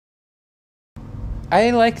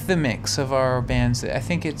I like the mix of our bands. I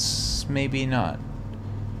think it's maybe not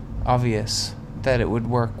obvious that it would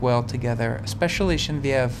work well together, especially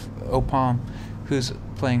Geneviève Opam, who's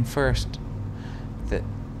playing first.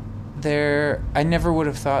 I never would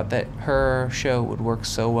have thought that her show would work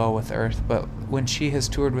so well with Earth, but when she has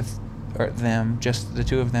toured with them, just the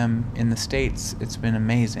two of them in the States, it's been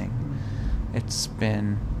amazing. It's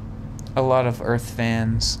been a lot of Earth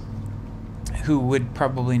fans who would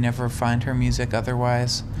probably never find her music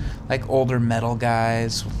otherwise, like older metal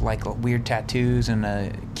guys with like weird tattoos and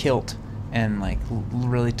a kilt and like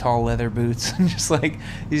really tall leather boots and just like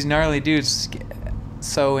these gnarly dudes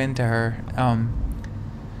so into her.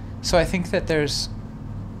 So I think that there's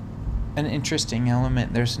an interesting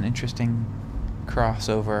element, there's an interesting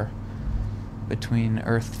crossover between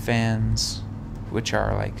Earth fans, which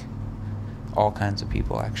are like all kinds of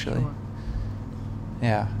people actually. Sure.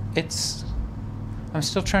 Yeah, I'm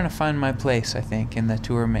still trying to find my place, I think, in the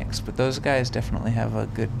tour mix, but those guys definitely have a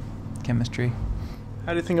good chemistry.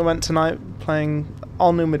 How do you think it went tonight playing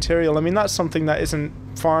all new material? I mean, that's something that isn't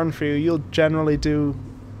foreign for you. You'll generally do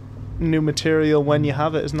new material when you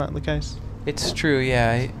have it, isn't that the case? It's true,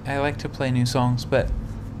 yeah. I like to play new songs, but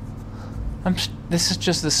this is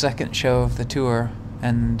just the second show of the tour,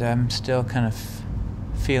 and I'm still kind of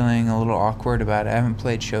feeling a little awkward about it. I haven't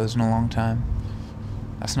played shows in a long time.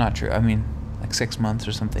 That's not true. I mean, like 6 months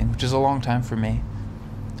or something, which is a long time for me.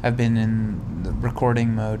 I've been in the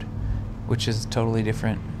recording mode, which is a totally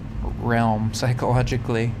different realm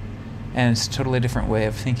psychologically, and it's a totally different way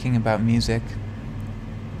of thinking about music.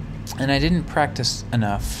 And I didn't practice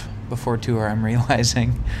enough before tour, I'm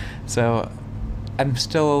realizing. So I'm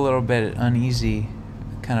still a little bit uneasy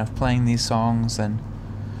kind of playing these songs. And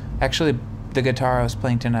actually, the guitar I was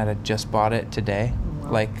playing tonight, I just bought it today,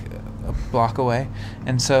 like a block away.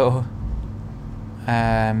 And so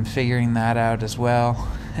I'm figuring that out as well.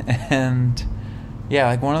 And yeah,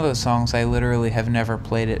 like one of those songs, I literally have never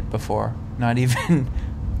played it before, not even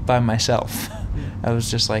by myself. I was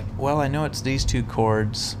just like, well, I know it's these two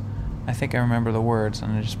chords. I think I remember the words,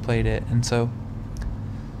 and I just played it. And so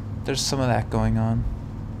there's some of that going on.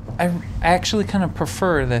 I actually kind of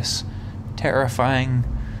prefer this terrifying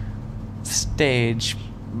stage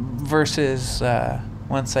versus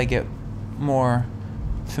once I get more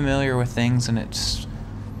familiar with things, and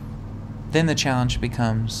then the challenge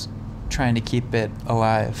becomes trying to keep it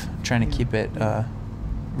alive, trying to keep it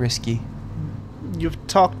risky. You've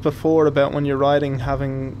talked before about when you're writing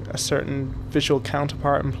having a certain visual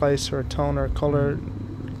counterpart in place, or a tone or a colour.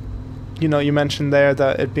 You know, you mentioned there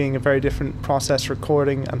that it being a very different process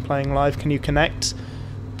recording and playing live. Can you connect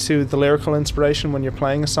to the lyrical inspiration when you're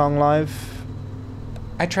playing a song live?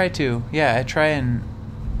 I try to, yeah, I try and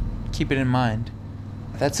keep it in mind.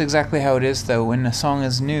 That's exactly how it is, though. When a song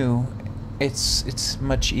is new, it's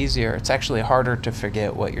much easier. It's actually harder to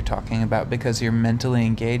forget what you're talking about because you're mentally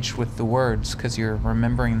engaged with the words, because you're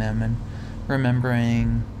remembering them and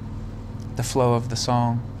remembering the flow of the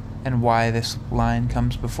song and why this line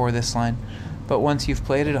comes before this line. But once you've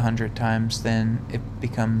played it 100 times, then it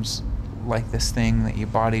becomes like this thing that your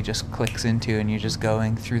body just clicks into, and you're just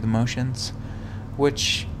going through the motions,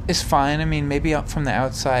 which is fine. I mean, maybe up from the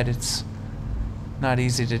outside it's not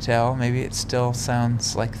easy to tell. Maybe it still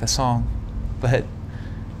sounds like the song. But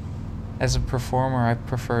as a performer, I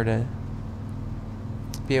prefer to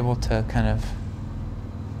be able to kind of,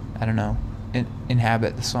 I don't know,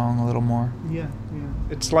 inhabit the song a little more. Yeah.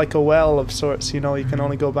 It's like a well of sorts, you know, you can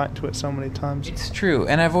only go back to it so many times. It's true,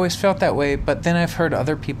 and I've always felt that way, but then I've heard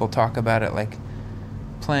other people talk about it, like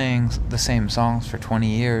playing the same songs for 20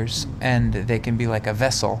 years, and they can be like a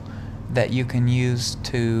vessel that you can use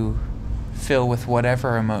to fill with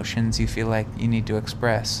whatever emotions you feel like you need to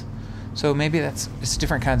express. So maybe it's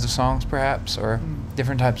different kinds of songs, perhaps, or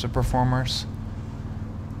different types of performers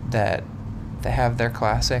that they have their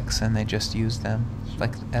classics and they just use them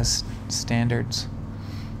like as standards.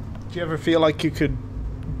 Do you ever feel like you could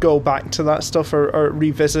go back to that stuff or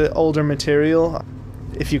revisit older material?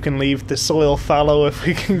 If you can leave the soil fallow, if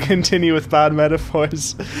we can continue with bad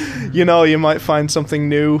metaphors, you know, you might find something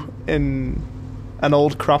new in an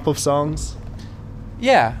old crop of songs.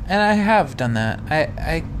 Yeah, and I have done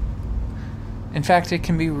that. In fact, it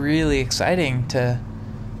can be really exciting to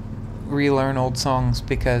relearn old songs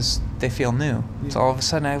because they feel new. Yeah. So all of a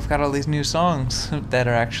sudden I've got all these new songs that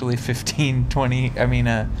are actually 10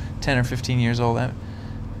 or 15 years old. I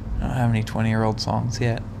don't have any 20-year-old songs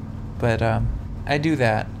yet, but I do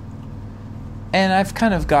that. And I've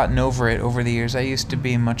kind of gotten over it over the years. I used to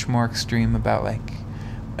be much more extreme about, like,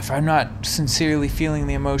 if I'm not sincerely feeling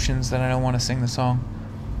the emotions, then I don't want to sing the song.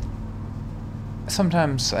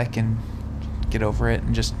 Sometimes I can get over it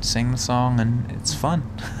and just sing the song, and it's fun.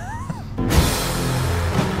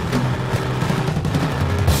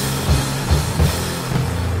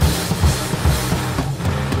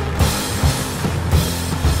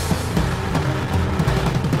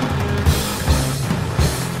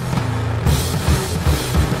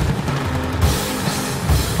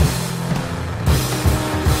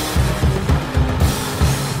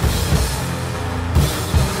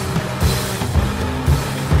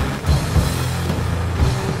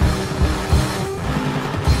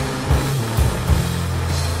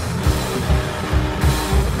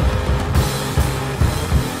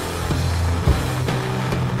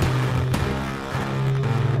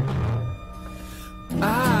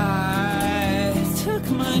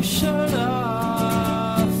 Shirt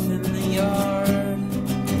off in the yard.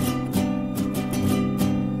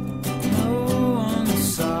 No one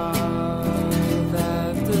saw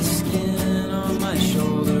that the skin on my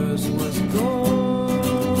shoulders was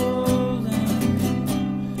golden.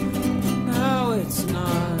 Now it's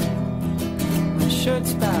not. My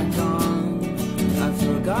shirt's back on. I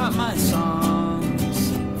forgot my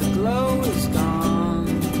songs. The glow is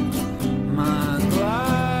gone. My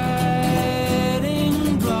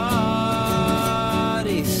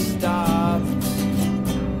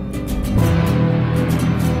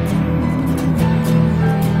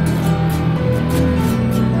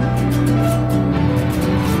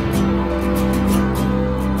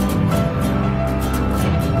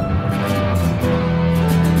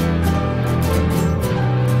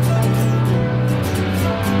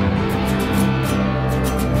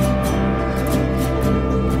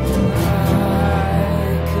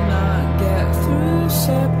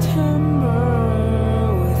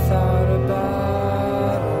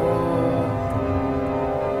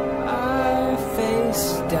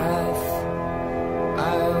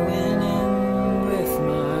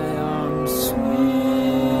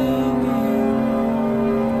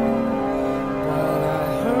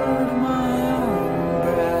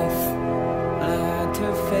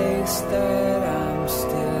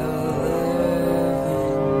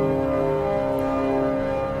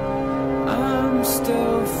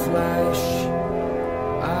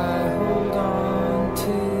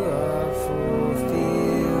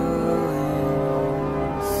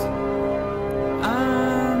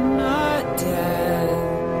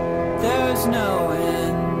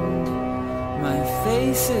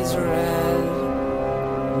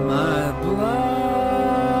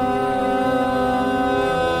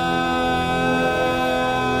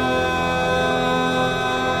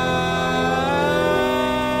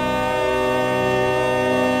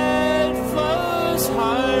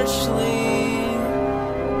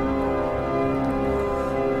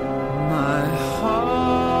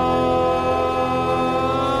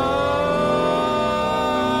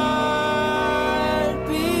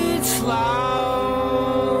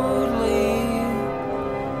loudly.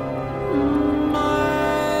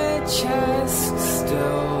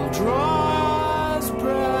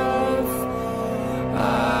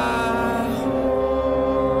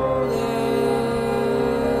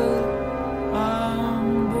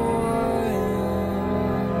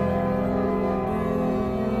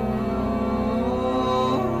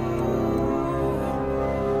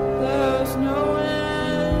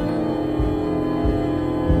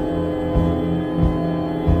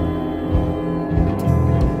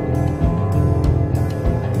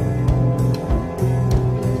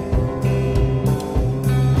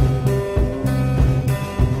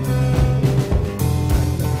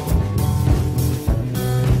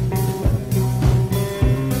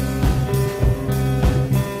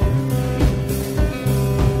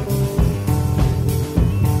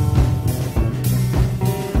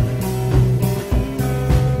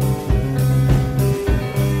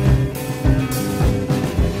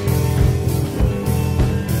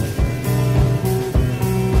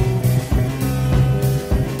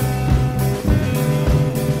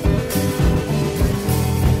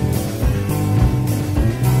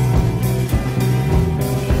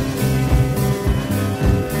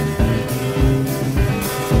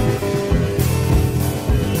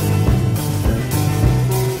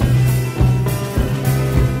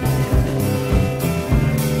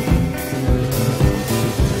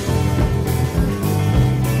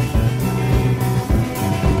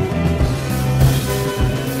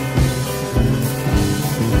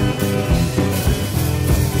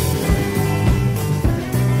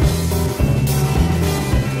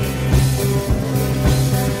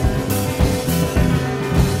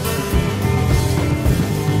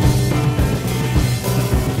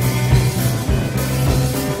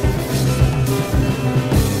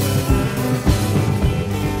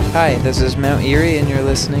 Hi, this is Mount Eerie, and you're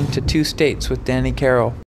listening to Two States with Danny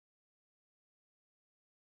Carroll.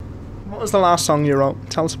 What was the last song you wrote?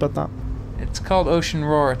 Tell us about that. It's called Ocean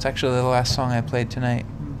Roar. It's actually the last song I played tonight.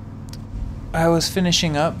 I was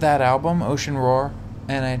finishing up that album, Ocean Roar,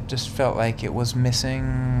 and I just felt like it was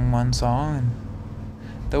missing one song. And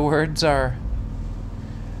the words are...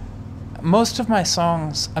 Most of my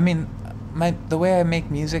songs... I mean, the way I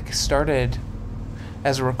make music started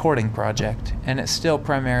as a recording project, and it still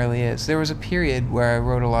primarily is. There was a period where I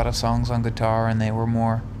wrote a lot of songs on guitar, and they were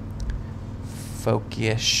more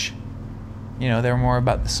folkish. You know, they were more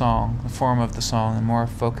about the song, the form of the song, and more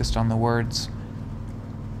focused on the words.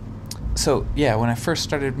 So, yeah, when I first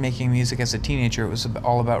started making music as a teenager, it was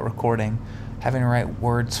all about recording. Having to write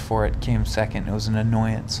words for it came second. It was an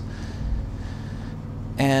annoyance.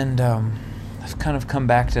 And I've kind of come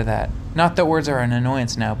back to that. Not that words are an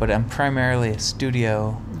annoyance now, but I'm primarily a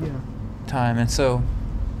studio time. And so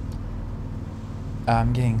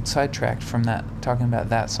I'm getting sidetracked from that, talking about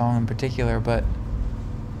that song in particular, but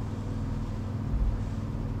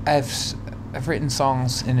I've written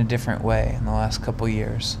songs in a different way in the last couple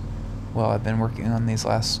years. Well, I've been working on these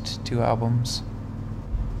last 2 albums.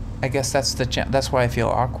 I guess that's why I feel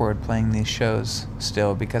awkward playing these shows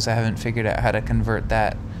still, because I haven't figured out how to convert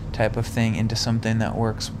that type of thing into something that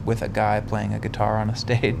works with a guy playing a guitar on a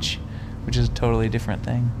stage, which is a totally different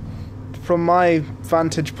thing. From my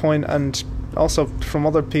vantage point, and also from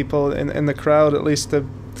other people in the crowd, at least the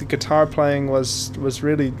guitar playing was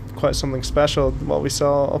really quite something special. What we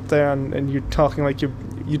saw up there, and you talking like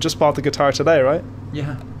you just bought the guitar today, right?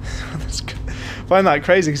 Yeah. That's good. I find that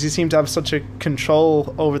crazy because you seem to have such a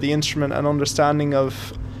control over the instrument and understanding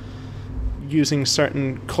of using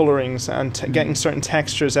certain colorings and getting certain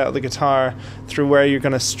textures out of the guitar through where you're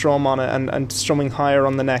going to strum on it and strumming higher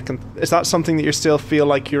on the neck. And is that something that you still feel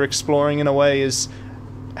like you're exploring in a way, is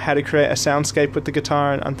how to create a soundscape with the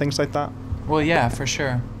guitar and things like that? Well, yeah, for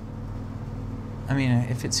sure. I mean,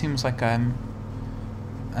 if it seems like I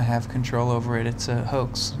have control over it, it's a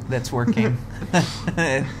hoax that's working.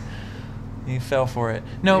 You fell for it.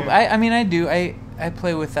 No, yeah. I mean, I do. I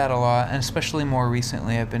play with that a lot, and especially more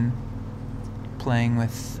recently I've been playing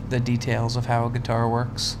with the details of how a guitar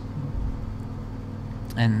works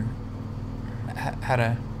and how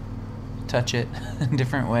to touch it in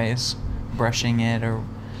different ways, brushing it or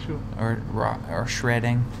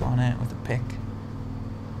shredding on it with a pick.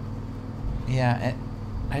 Yeah,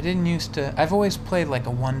 I didn't used to... I've always played like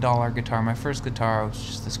a $1 guitar. My first guitar was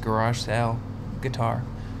just this garage sale guitar,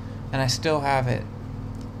 and I still have it.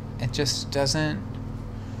 It just doesn't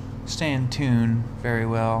stay in tune very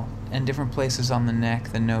well. And different places on the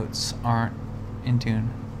neck, the notes aren't in tune.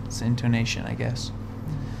 It's intonation, I guess.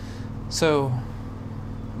 So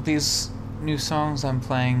these new songs I'm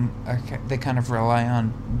playing, they kind of rely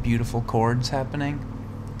on beautiful chords happening.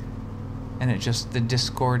 And it just, the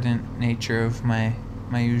discordant nature of my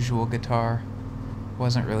usual guitar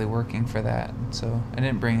wasn't really working for that. So I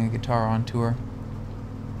didn't bring a guitar on tour.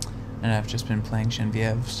 And I've just been playing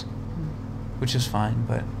Genevieve's, which is fine,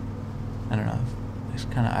 but I don't know. Just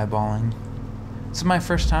kind of eyeballing. This is my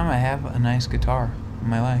first time I have a nice guitar in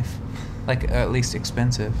my life. Like, at least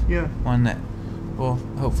expensive. Yeah. One that will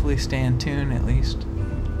hopefully stay in tune, at least.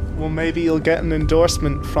 Well, maybe you'll get an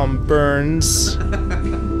endorsement from Burns.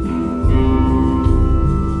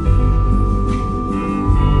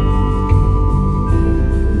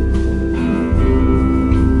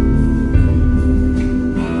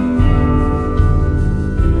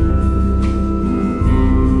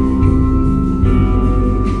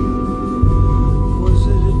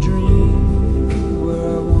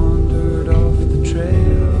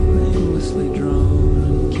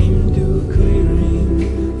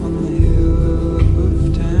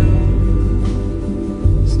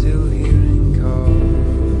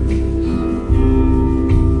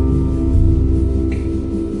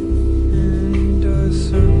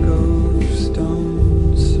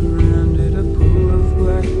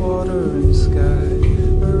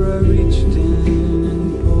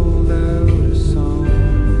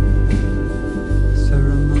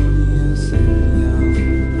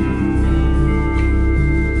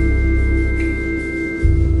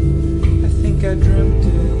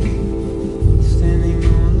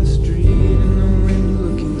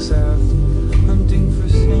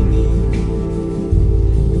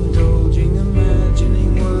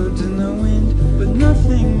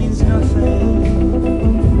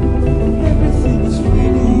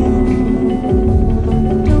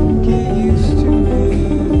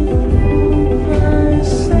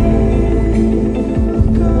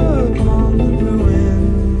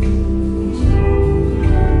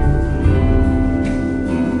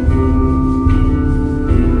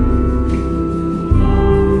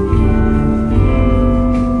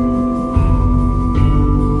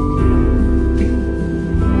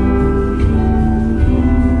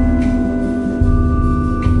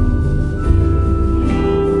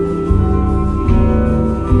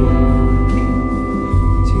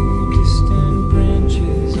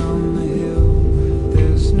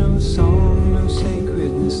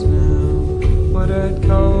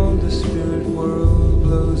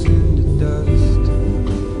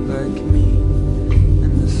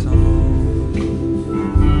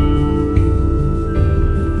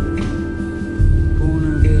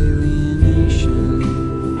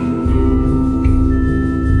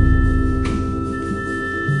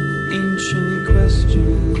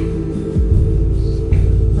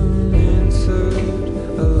 unanswered,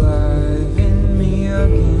 alive in me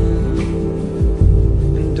again.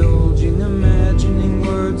 Indulging, imagining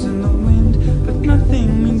words in the wind, but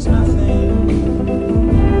nothing means nothing.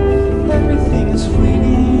 Everything is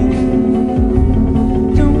fleeting.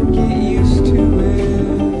 Don't get used to it.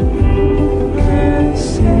 I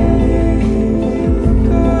say, look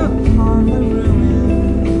upon the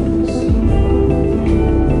ruins.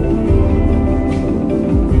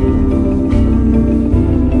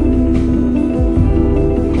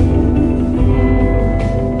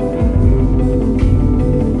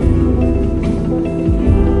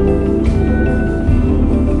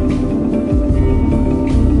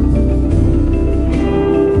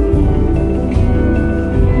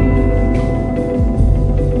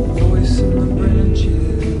 Voice in the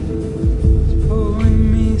branches,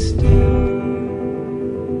 pulling me still.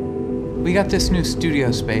 We got this new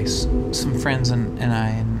studio space, some friends and I,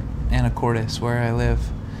 in Anacortes, where I live,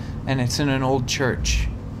 and it's in an old church,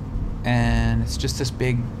 and it's just this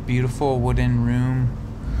big, beautiful wooden room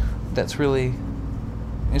that's really,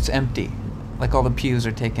 it's empty. Like all the pews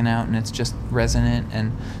are taken out, and it's just resonant,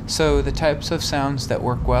 and so the types of sounds that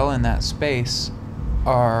work well in that space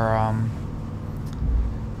are,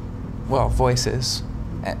 well, voices,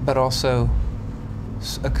 but also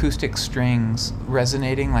acoustic strings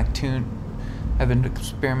resonating like tune. I've been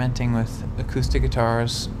experimenting with acoustic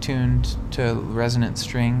guitars tuned to resonant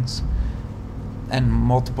strings, and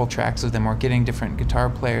multiple tracks of them, or getting different guitar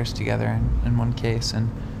players together in one case, and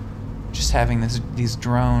just having these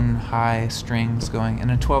drone high strings going. And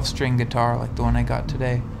a 12-string guitar like the one I got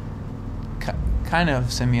today kind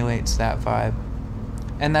of simulates that vibe.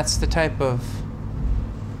 And that's the type of,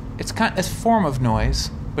 it's a form of noise,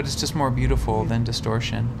 but it's just more beautiful than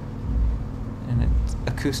distortion, and it's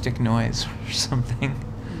acoustic noise or something.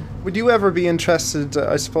 Would you ever be interested,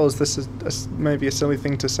 I suppose this is maybe a silly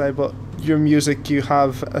thing to say, but your music, you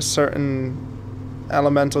have a certain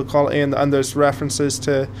elemental quality, and there's references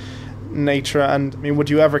to nature, and I mean, would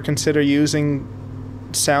you ever consider using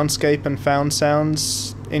soundscape and found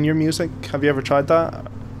sounds in your music? Have you ever tried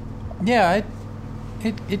that? Yeah,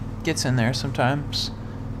 it gets in there sometimes.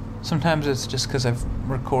 Sometimes it's just because I've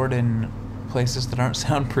recorded in places that aren't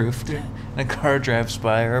soundproofed, and a car drives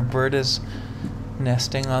by, or a bird is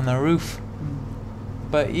nesting on the roof.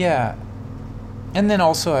 But yeah, and then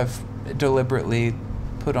also I've deliberately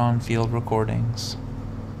put on field recordings.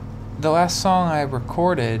 The last song I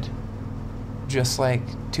recorded just like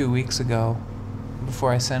 2 weeks ago,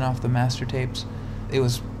 before I sent off the master tapes, it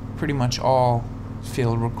was pretty much all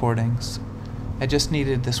field recordings. I just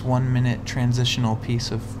needed this 1-minute transitional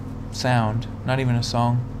piece of sound, not even a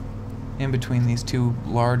song, in between these two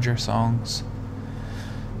larger songs.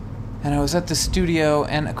 And I was at the studio,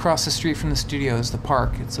 and across the street from the studio is the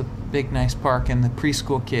park. It's a big, nice park, and the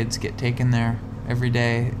preschool kids get taken there every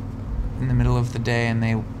day in the middle of the day, and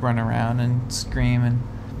they run around and scream, and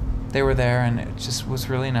they were there, and it just was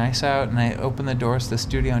really nice out. And I opened the doors to the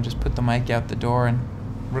studio and just put the mic out the door and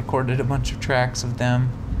recorded a bunch of tracks of them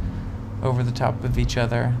over the top of each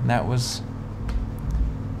other. And that was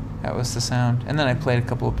the sound. And then I played a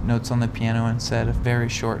couple of notes on the piano and said a very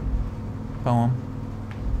short poem,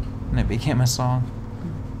 and it became a song.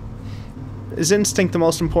 Is instinct the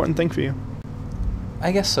most important thing for you?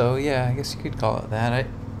 I guess so, yeah. I guess you could call it that.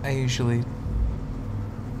 I usually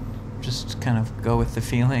just kind of go with the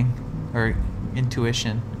feeling, or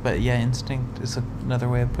intuition. But yeah, instinct is another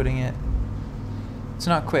way of putting it. It's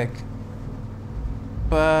not quick,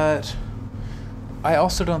 but I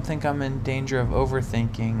also don't think I'm in danger of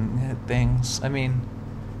overthinking things. I mean,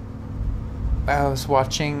 I was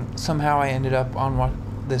watching, somehow I ended up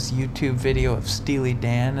on this YouTube video of Steely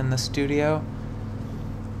Dan in the studio,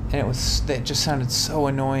 and it just sounded so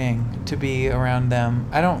annoying to be around them.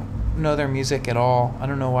 I don't know their music at all. I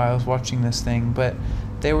don't know why I was watching this thing, but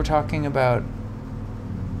they were talking about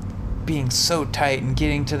being so tight and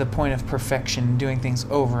getting to the point of perfection and doing things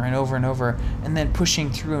over and over and over, and then pushing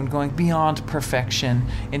through and going beyond perfection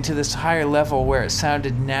into this higher level where it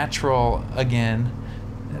sounded natural again.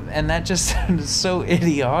 And that just sounded so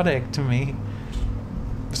idiotic to me.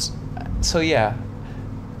 So yeah,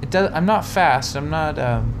 I'm not fast. I'm not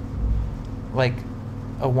like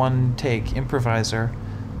a one-take improviser.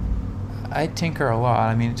 I tinker a lot.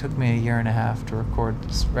 I mean, it took me 1.5 years to record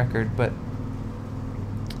this record, but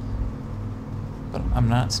I'm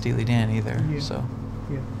not Steely Dan either. Yeah. So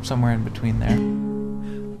somewhere in between there.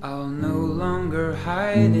 I'll no longer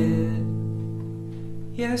hide it.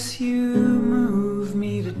 Yes, you move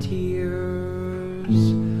me to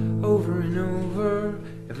tears over and over.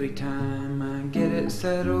 Every Every time I get it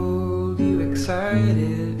settled, you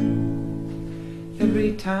excited.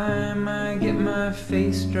 Every time I get my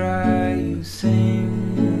face dry, you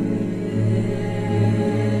sing.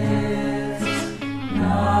 It's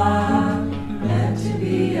not meant to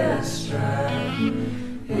be a strife.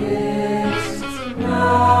 It's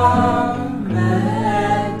not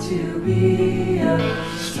meant to be a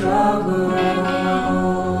struggle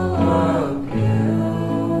uphill.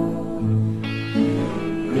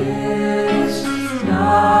 It's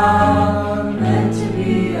not meant to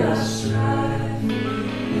be a strife.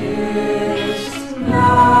 It's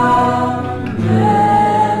not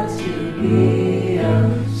meant to be a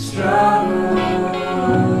struggle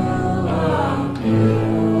uphill.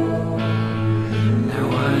 Now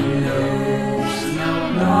I know, now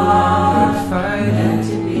I'm no longer fighting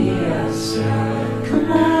to be a strife.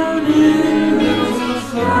 Come on in, little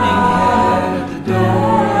floating head at the door.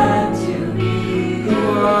 Who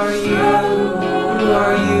are you? Who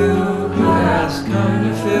are you? Who has come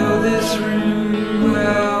to fill this room?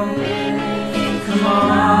 Well, come on,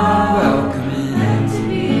 welcome in.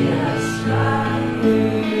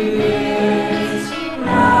 It's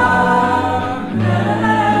not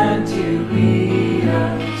meant to be a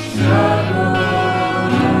struggle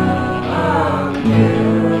uphill.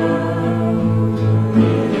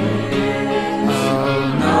 Oh,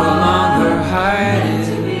 no longer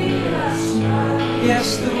hiding. Yes,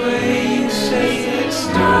 the way you say it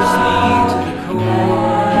stirs me to the core.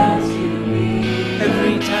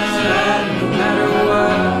 Every time, no matter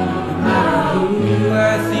what, no matter who I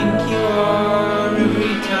think you are.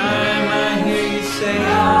 Every time I hear you say I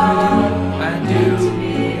do.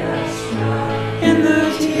 And the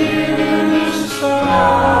tears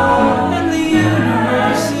fall, and the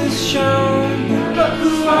universe is shown. But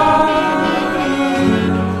who are you?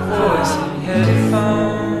 Voice in headphones.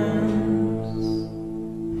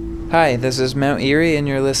 Hi, this is Mount Eerie, and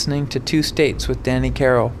you're listening to Two States with Danny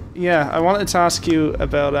Carroll. Yeah, I wanted to ask you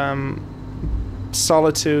about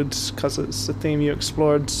solitude, because it's a theme you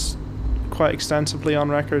explored quite extensively on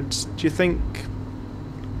records. Do you think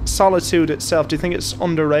solitude itself, do you think it's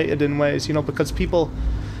underrated in ways, you know, because people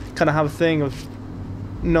kind of have a thing of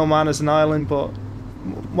no man is an island, but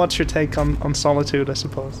what's your take on solitude, I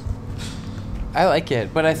suppose? I like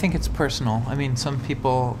it, but I think it's personal. I mean, some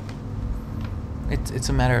people, it's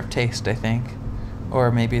a matter of taste, I think.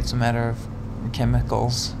 Or maybe it's a matter of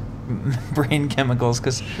chemicals, brain chemicals,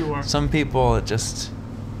 because Sure. some people it just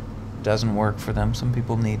doesn't work for them. Some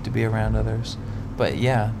people need to be around others. But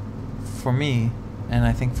yeah, for me, and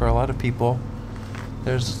I think for a lot of people,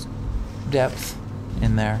 there's depth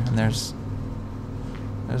in there, and there's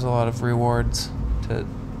a lot of rewards to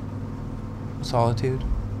solitude.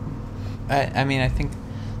 I mean, I think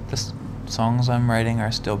the songs I'm writing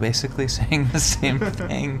are still basically saying the same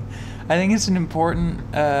thing. I think it's an important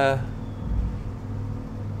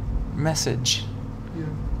message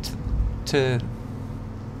to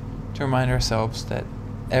remind ourselves that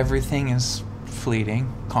everything is fleeting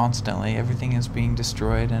constantly. Everything is being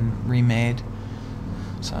destroyed and remade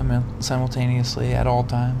simultaneously at all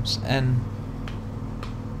times. And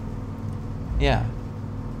yeah,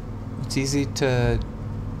 it's easy to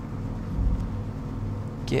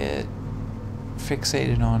get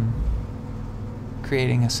fixated on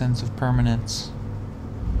creating a sense of permanence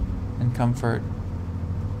and comfort.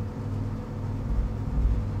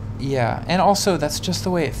 Yeah, and also that's just the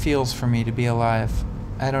way it feels for me to be alive.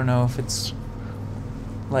 I don't know if it's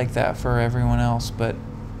like that for everyone else, but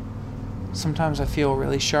sometimes I feel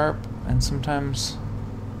really sharp, and sometimes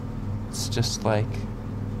it's just like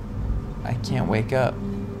I can't wake up,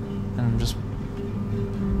 and I'm just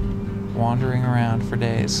wandering around for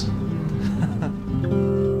days.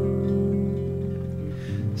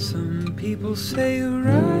 Some people say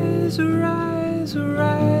arise, arise,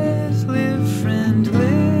 arise, live, friend,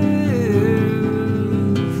 live.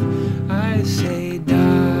 I say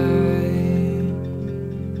die,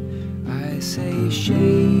 I say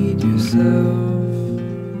shade yourself,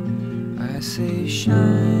 I say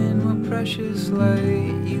shine what precious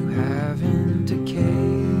light you have into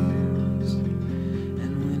caves,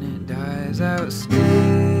 and when it dies out stay.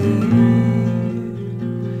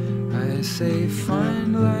 I say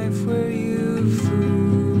find life where you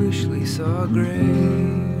foolishly saw graves.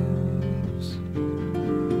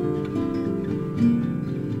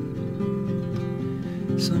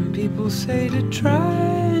 Some people say to try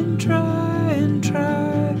and try and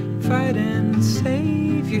try, fight and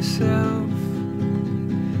save yourself.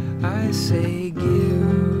 I say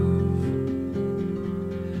give,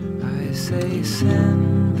 I say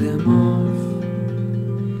send them off,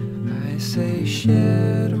 I say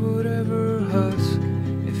shed whatever husk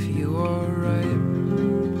if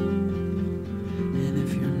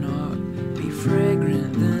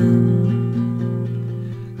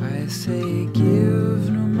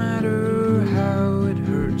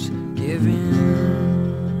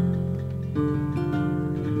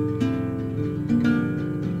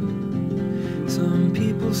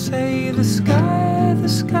the sky, the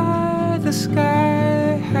sky, the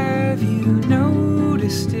sky, have you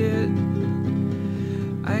noticed it?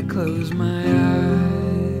 I close my eyes,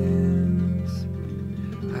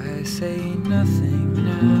 I say nothing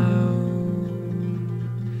now.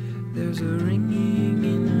 There's a ringing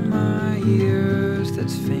in my ears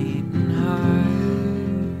that's faint and high,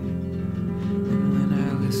 and when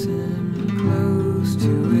I listen close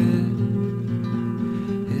to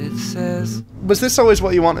it, it says, Was this always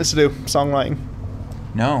what you wanted to do, songwriting?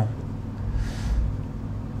 No.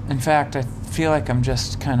 In fact, I feel like I'm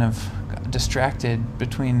just kind of distracted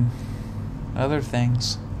between other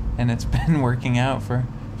things, and it's been working out for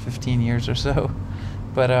 15 years or so.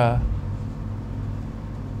 But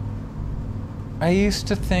I used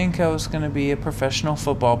to think I was going to be a professional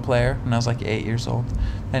football player when I was like 8 years old.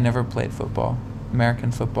 I never played football,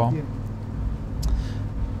 American football. Yeah.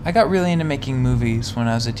 I got really into making movies when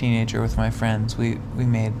I was a teenager with my friends. We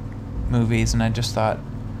made movies, and I just thought,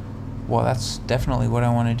 well, that's definitely what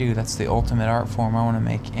I want to do. That's the ultimate art form. I want to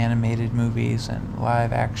make animated movies and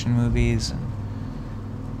live action movies. And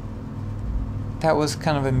that was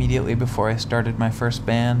kind of immediately before I started my first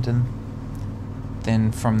band, and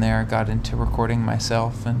then from there I got into recording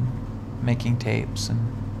myself and making tapes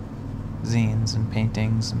and zines and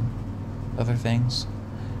paintings and other things.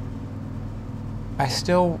 I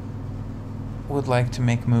still would like to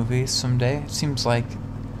make movies someday. It seems like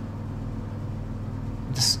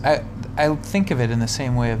this, I think of it in the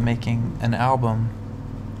same way of making an album,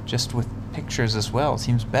 just with pictures as well. It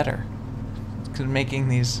seems better, because making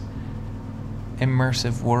these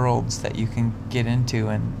immersive worlds that you can get into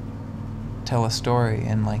and tell a story,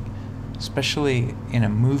 and like especially in a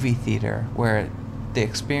movie theater where the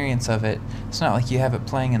experience of it's not like you have it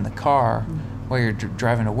playing in the car while you're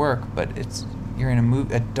driving to work, but you're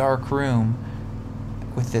in a dark room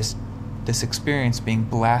with this experience being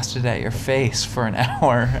blasted at your face for an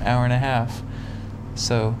hour and a half.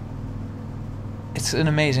 So it's an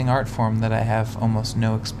amazing art form that I have almost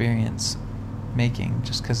no experience making,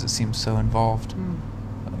 just because it seems so involved.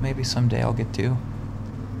 But maybe someday I'll get to.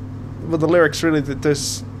 Well, the lyrics really,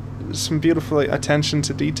 there's some beautiful attention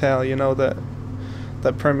to detail, you know, that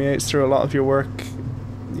permeates through a lot of your work.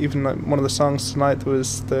 Even like one of the songs tonight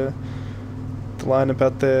was the line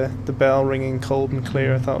about the bell ringing cold and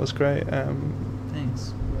clear. I thought was great.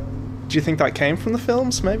 Thanks. Do you think that came from the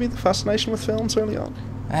films, maybe, the fascination with films early on?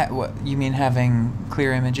 What you mean, having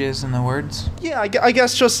clear images in the words? Yeah, I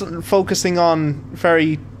guess just focusing on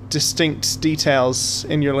very distinct details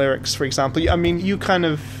in your lyrics, for example. I mean, you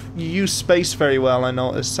use space very well, I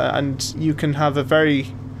noticed, and you can have a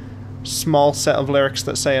very small set of lyrics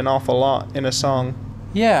that say an awful lot in a song.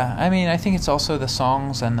 Yeah, I mean, I think it's also the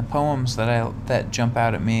songs and the poems that jump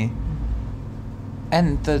out at me,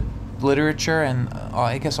 and the literature and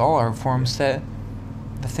I guess all art forms, that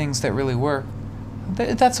the things that really work.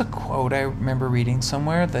 That's a quote I remember reading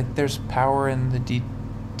somewhere, that there's power in the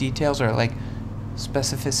details, or like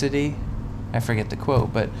specificity. I forget the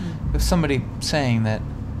quote, but if somebody saying that,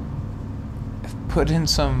 put in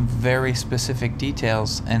some very specific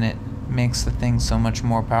details and it makes the thing so much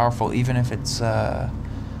more powerful, even if it's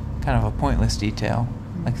kind of a pointless detail,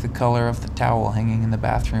 like the color of the towel hanging in the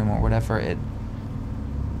bathroom or whatever. It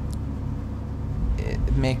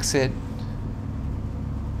makes it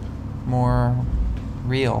more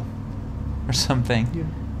real or something. Yeah.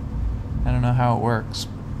 I don't know how it works.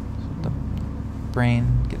 The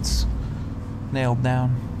brain gets nailed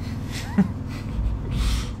down.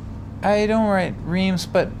 I don't write reams,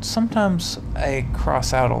 but sometimes I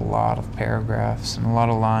cross out a lot of paragraphs and a lot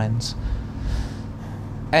of lines.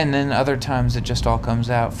 And then other times it just all comes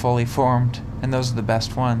out fully formed, and those are the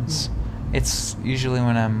best ones. It's usually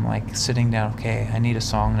when I'm like sitting down, okay, I need a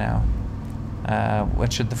song now.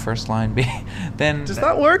 What should the first line be? Then does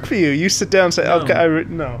that work for you? You sit down and say, No. okay,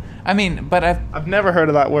 no. I mean, but I've never heard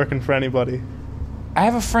of that working for anybody. I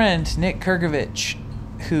have a friend, Nick Kurgovich,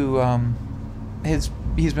 who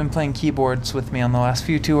he's been playing keyboards with me on the last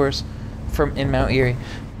few tours in Mount Eerie.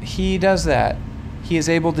 He does that. He is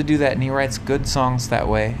able to do that, and he writes good songs that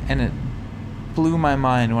way, and it blew my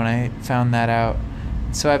mind when I found that out.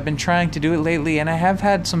 So I've been trying to do it lately, and I have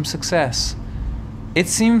had some success. It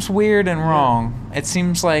seems weird and wrong. It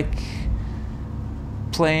seems like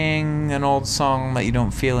playing an old song that you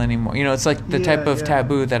don't feel anymore. You know, it's like the type of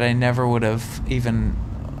taboo that I never would have even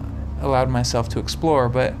allowed myself to explore.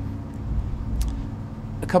 But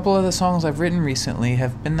a couple of the songs I've written recently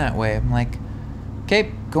have been that way. I'm like,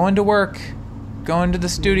 okay, going to work, going to the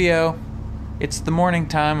studio. It's the morning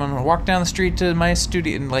time. I'm going to walk down the street to my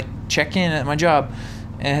studio and like check in at my job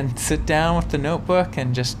and sit down with the notebook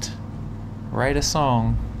and just write a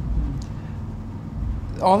song.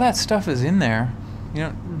 all that stuff is in there. You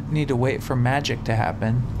don't need to wait for magic to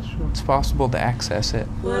happen. Sure. It's possible to access it.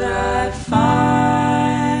 What I find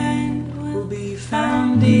will be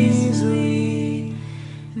found easily,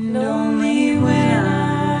 and only when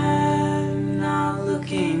I'm not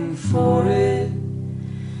looking for it,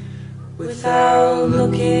 without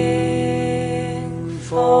looking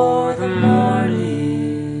for the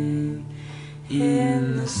morning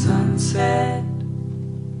in the sunset.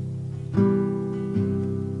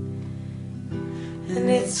 And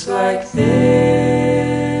it's like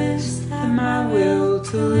this that my will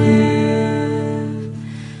to live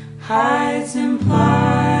hides implied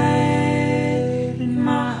in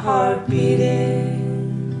my heart beating,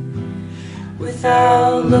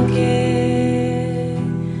 without looking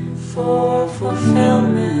for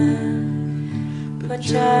fulfillment, but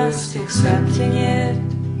just accepting it.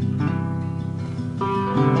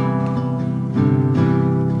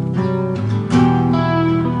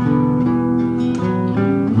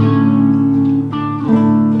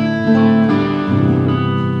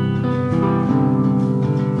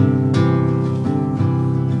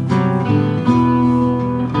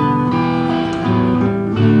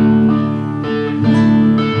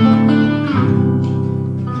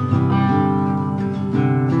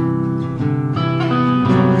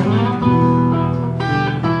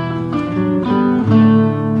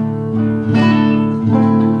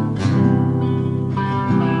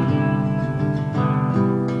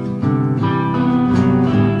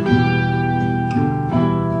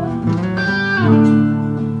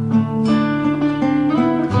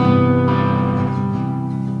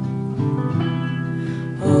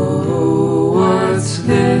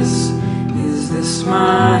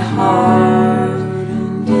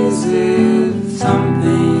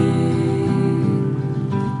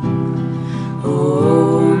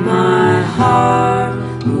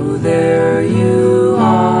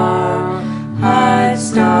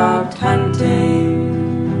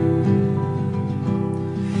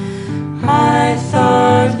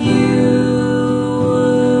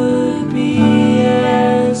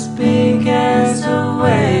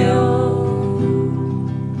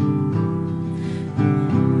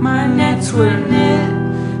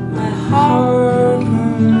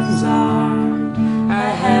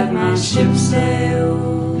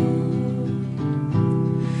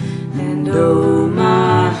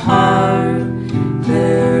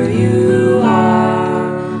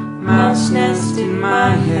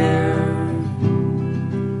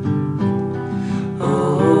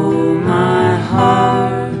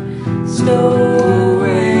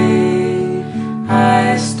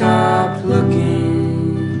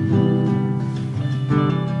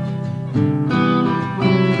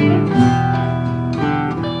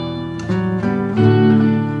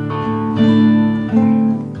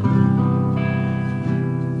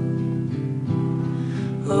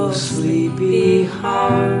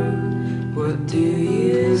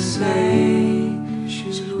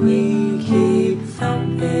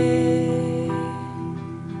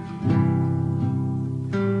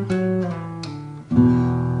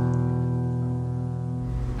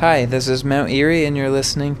 Hi, this is Mount Eerie, and you're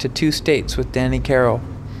listening to Two States with Danny Carroll.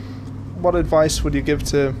 What advice would you give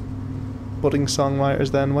to budding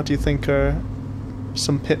songwriters then? What do you think are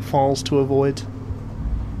some pitfalls to avoid?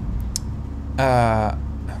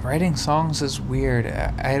 Writing songs is weird.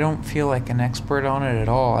 I don't feel like an expert on it at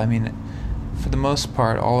all. I mean, for the most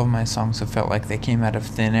part, all of my songs have felt like they came out of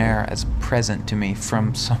thin air as a present to me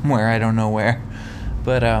from somewhere, I don't know where.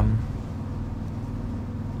 But,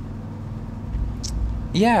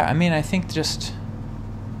 yeah, I mean, I think just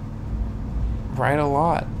write a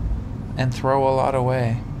lot and throw a lot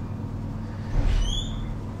away.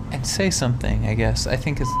 And say something, I guess. I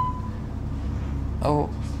think it's... Oh,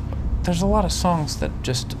 there's a lot of songs that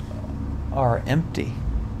just are empty.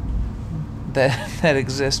 That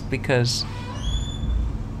exist because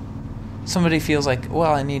somebody feels like,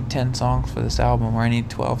 well, I need 10 songs for this album, or I need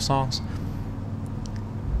 12 songs.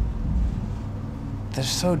 They're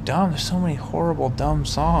so dumb. There's so many horrible, dumb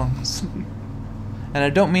songs. And I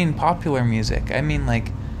don't mean popular music. I mean,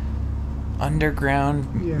 like,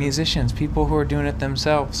 underground musicians, people who are doing it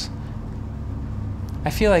themselves. I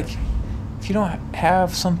feel like if you don't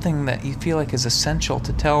have something that you feel like is essential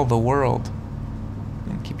to tell the world,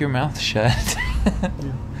 then keep your mouth shut.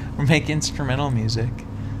 Or make instrumental music.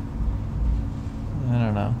 I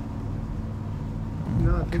don't know.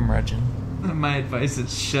 No, Curmudgeon. My advice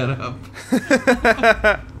is shut up.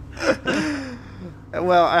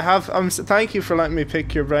 Well, thank you for letting me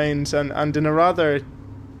pick your brains, and in a rather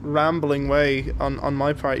rambling way on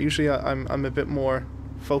my part. Usually I'm a bit more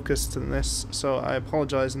focused than this, so I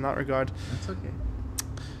apologize in that regard. That's okay.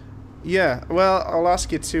 Yeah, well, I'll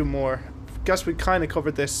ask you two more. Guess we kind of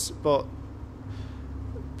covered this, but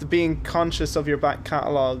the being conscious of your back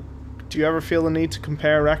catalogue, do you ever feel the need to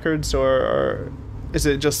compare records, or is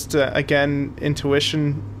it just, again,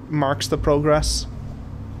 intuition marks the progress?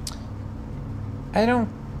 I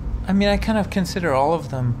kind of consider all of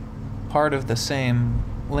them part of the same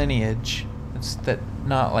lineage. It's that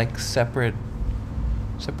not like separate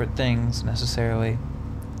things necessarily.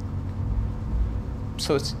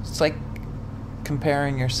 So it's like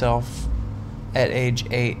comparing yourself at age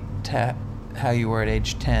 8 to how you were at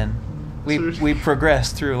age 10. We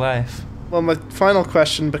progress through life. Well, my final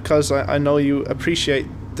question, because I know you appreciate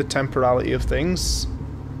the temporality of things,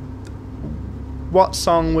 what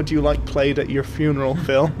song would you like played at your funeral,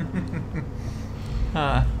 Phil?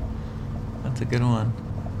 That's a good one.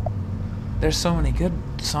 There's so many good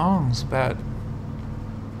songs about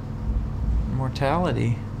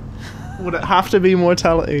mortality. Would it have to be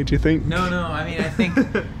mortality, do you think? No, I mean, I think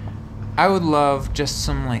I would love just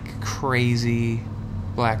some like crazy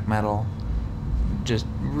black metal, just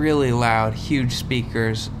really loud, huge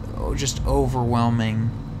speakers, just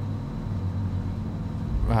overwhelming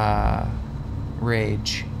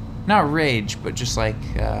rage. Not rage, but just like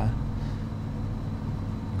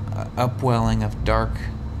upwelling of dark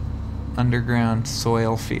underground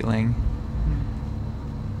soil feeling.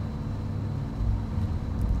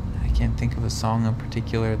 I can't think of a song in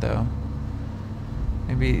particular though.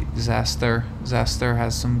 Maybe Zaster. Zaster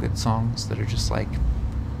has some good songs that are just like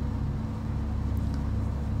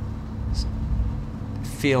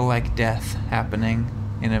feel like death happening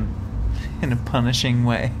in a punishing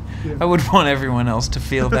way. Yeah. I would want everyone else to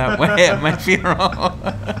feel that way at my funeral.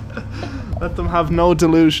 Let them have no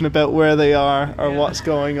delusion about where they are or what's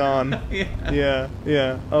going on. Yeah.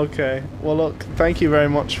 Okay. Well, look, thank you very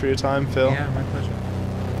much for your time, Phil. Yeah, my pleasure.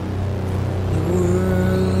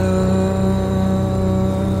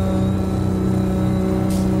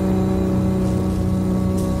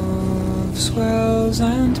 Swells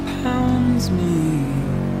and pounds me,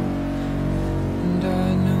 and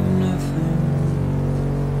I know nothing.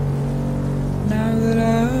 Now that I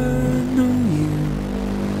know you,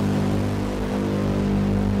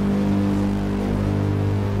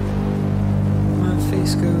 my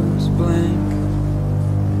face goes blank,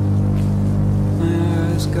 my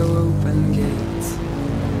eyes go open gates,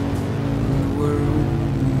 and the world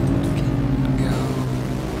can go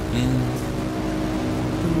in.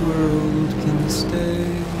 The world can stay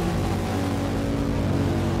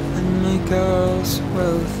and make us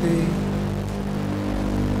wealthy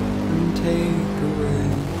and take away.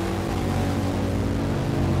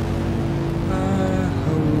 I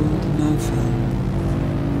hold nothing.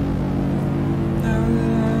 Now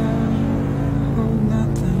that I hold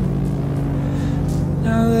nothing.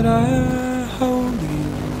 Now that I hold you.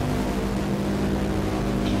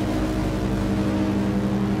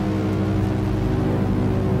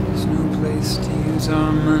 Place to use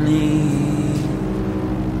our money.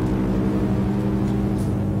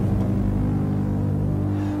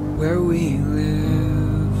 Where we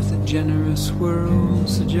live, the generous world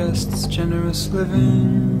suggests generous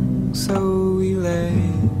living. So we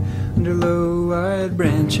lay under low-wide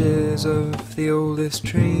branches of the oldest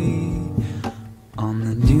tree, on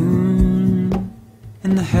the dune,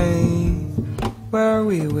 in the hay, where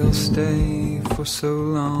we will stay for so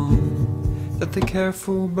long that the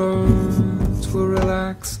careful birds will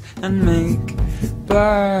relax and make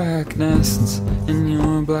black nests in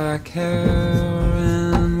your black hair,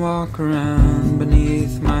 and walk around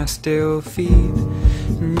beneath my stale feet,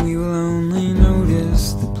 and we will only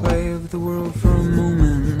notice the play of the world for a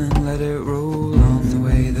moment and let it roll on the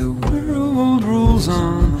way the world rolls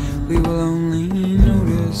on. We will only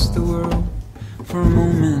notice the world for a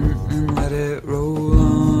moment and let it roll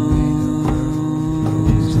on.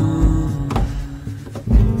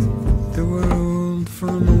 For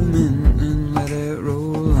a moment and let it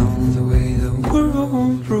roll on the way the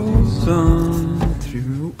world rolls on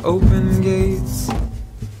through open gates.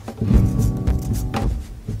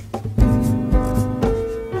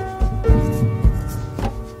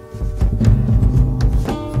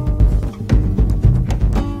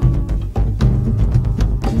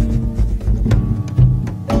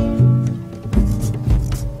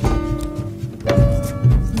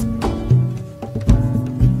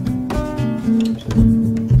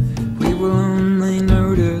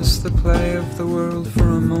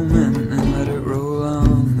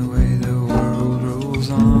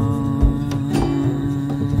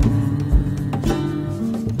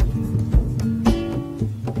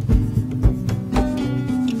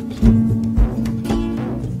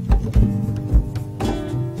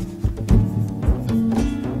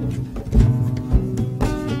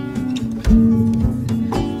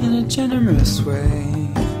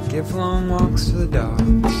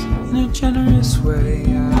 generous way.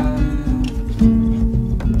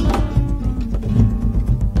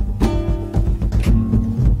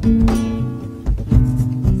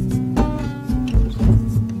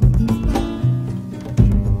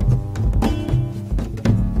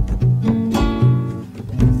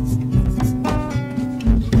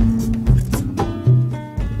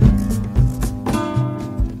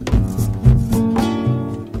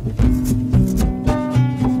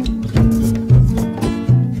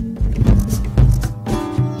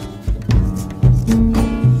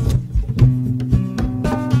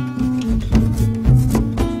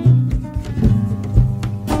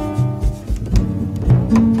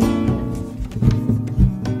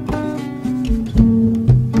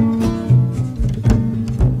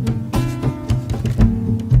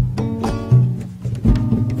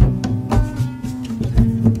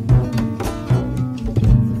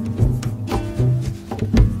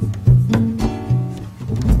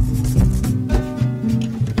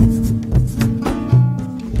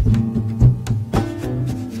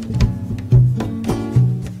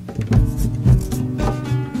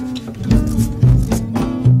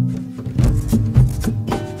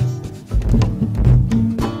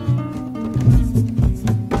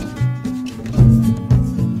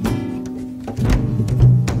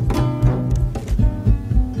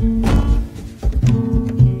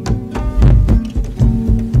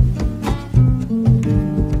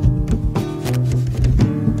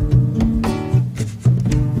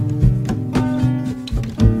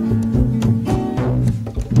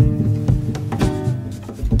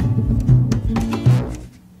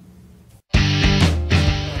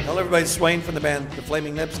 Everybody, it's Wayne from the band The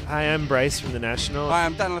Flaming Lips. Hi, I'm Bryce from The National. Hi,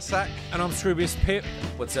 I'm Dan Lassac. And I'm Scroobius Pip.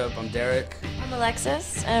 What's up? I'm Derek. I'm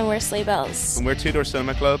Alexis, and we're Sleigh Bells. And we're Two Door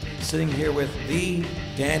Cinema Club. Sitting here with the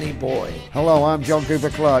Danny Boy. Hello, I'm John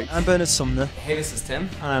Cooper Clark. I'm Bernard Sumner. Hey, this is Tim.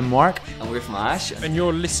 And I'm Mark. And we're from Ash. And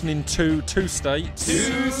you're listening to Two States.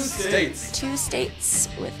 Two States. Two States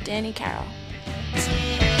with Danny Carroll.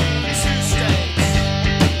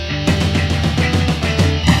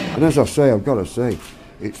 And as I say, I've got to say,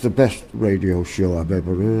 it's the best radio show I've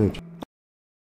ever heard.